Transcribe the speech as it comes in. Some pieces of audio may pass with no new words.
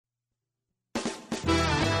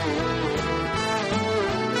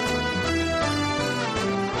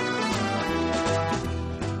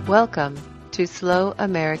Welcome to Slow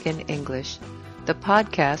American English, the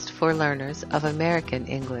podcast for learners of American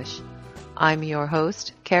English. I'm your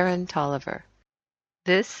host, Karen Tolliver.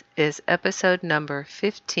 This is episode number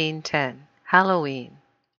 1510, Halloween.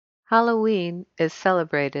 Halloween is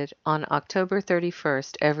celebrated on October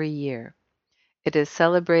 31st every year. It is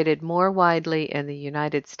celebrated more widely in the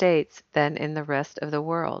United States than in the rest of the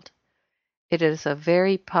world. It is a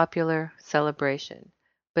very popular celebration,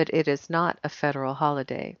 but it is not a federal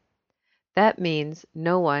holiday. That means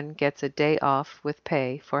no one gets a day off with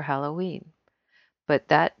pay for Halloween. But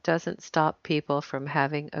that doesn't stop people from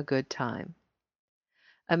having a good time.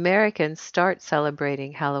 Americans start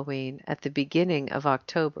celebrating Halloween at the beginning of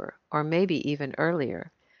October, or maybe even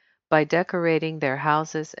earlier, by decorating their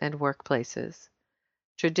houses and workplaces.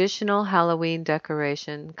 Traditional Halloween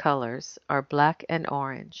decoration colors are black and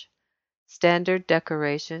orange. Standard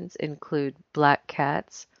decorations include black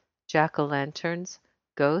cats, jack-o'-lanterns,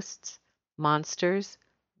 ghosts, monsters,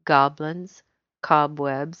 goblins,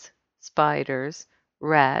 cobwebs, spiders,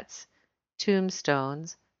 rats,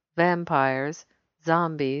 tombstones, vampires,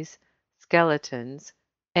 zombies, skeletons,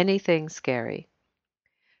 anything scary.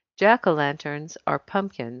 Jack-o'-lanterns are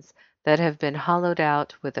pumpkins that have been hollowed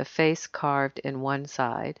out with a face carved in one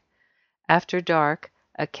side. After dark,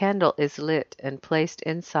 a candle is lit and placed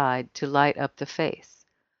inside to light up the face.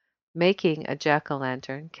 Making a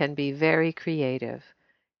jack-o'-lantern can be very creative.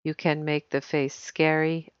 You can make the face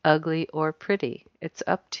scary, ugly, or pretty. It's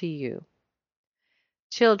up to you.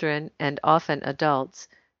 Children, and often adults,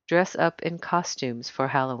 dress up in costumes for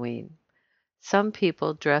Halloween. Some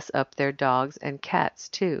people dress up their dogs and cats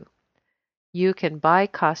too. You can buy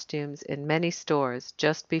costumes in many stores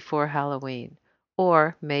just before Halloween,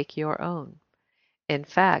 or make your own. In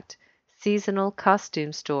fact, seasonal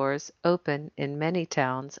costume stores open in many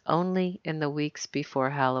towns only in the weeks before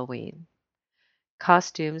Halloween.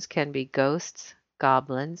 Costumes can be ghosts,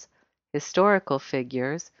 goblins, historical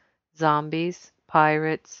figures, zombies,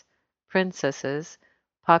 pirates, princesses,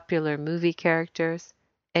 popular movie characters,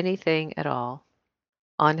 anything at all.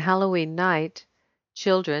 On Halloween night,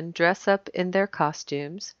 children dress up in their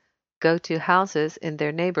costumes, go to houses in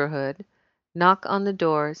their neighborhood, knock on the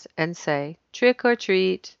doors, and say, "Trick or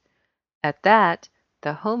treat." At that,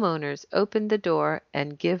 the homeowners open the door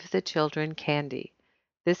and give the children candy.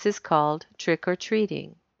 This is called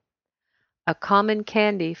trick-or-treating. A common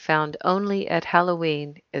candy found only at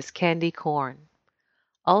Halloween is candy corn.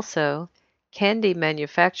 Also, candy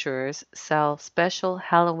manufacturers sell special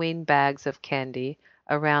Halloween bags of candy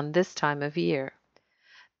around this time of year.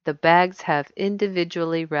 The bags have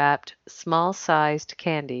individually wrapped, small-sized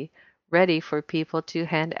candy ready for people to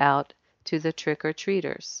hand out to the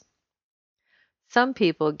trick-or-treaters. Some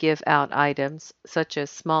people give out items such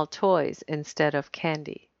as small toys instead of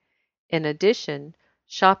candy. In addition,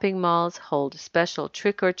 shopping malls hold special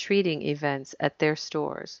trick-or-treating events at their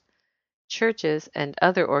stores. Churches and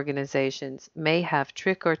other organizations may have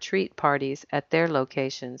trick-or-treat parties at their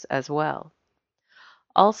locations as well.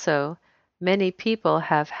 Also, many people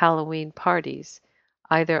have Halloween parties,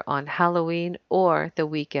 either on Halloween or the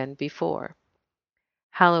weekend before.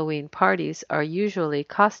 Halloween parties are usually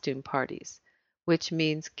costume parties, which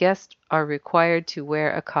means guests are required to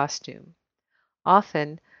wear a costume.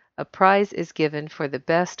 Often, a prize is given for the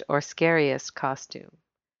best or scariest costume.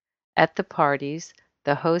 At the parties,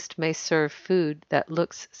 the host may serve food that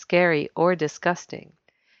looks scary or disgusting.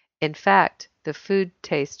 In fact, the food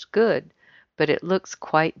tastes good, but it looks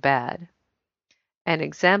quite bad. An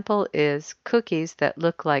example is cookies that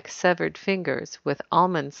look like severed fingers with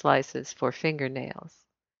almond slices for fingernails.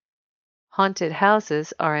 Haunted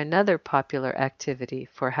houses are another popular activity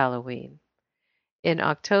for Halloween. In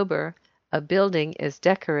October, a building is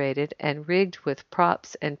decorated and rigged with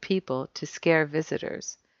props and people to scare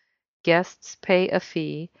visitors. Guests pay a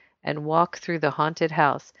fee and walk through the haunted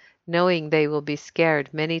house, knowing they will be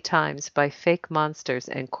scared many times by fake monsters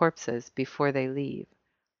and corpses before they leave.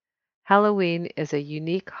 Halloween is a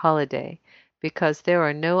unique holiday because there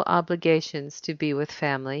are no obligations to be with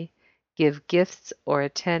family, give gifts, or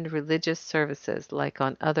attend religious services like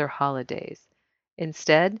on other holidays.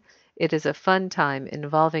 Instead, it is a fun time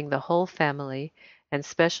involving the whole family and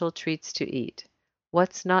special treats to eat.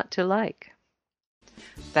 What's not to like?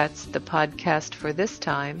 That's the podcast for this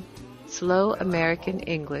time. Slow American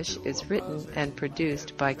English is written and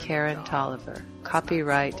produced by Karen Tolliver.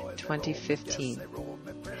 Copyright 2015.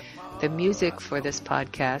 The music for this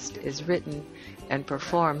podcast is written and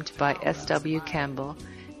performed by S.W. Campbell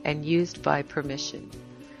and used by permission.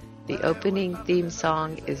 The opening theme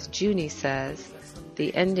song is Junie Says.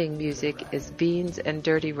 The ending music is Beans and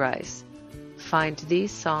Dirty Rice. Find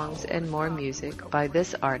these songs and more music by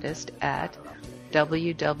this artist at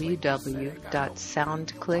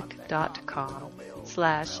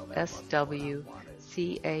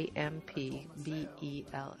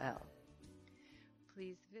www.soundclick.com/SWCAMPBELL.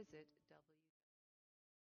 Please visit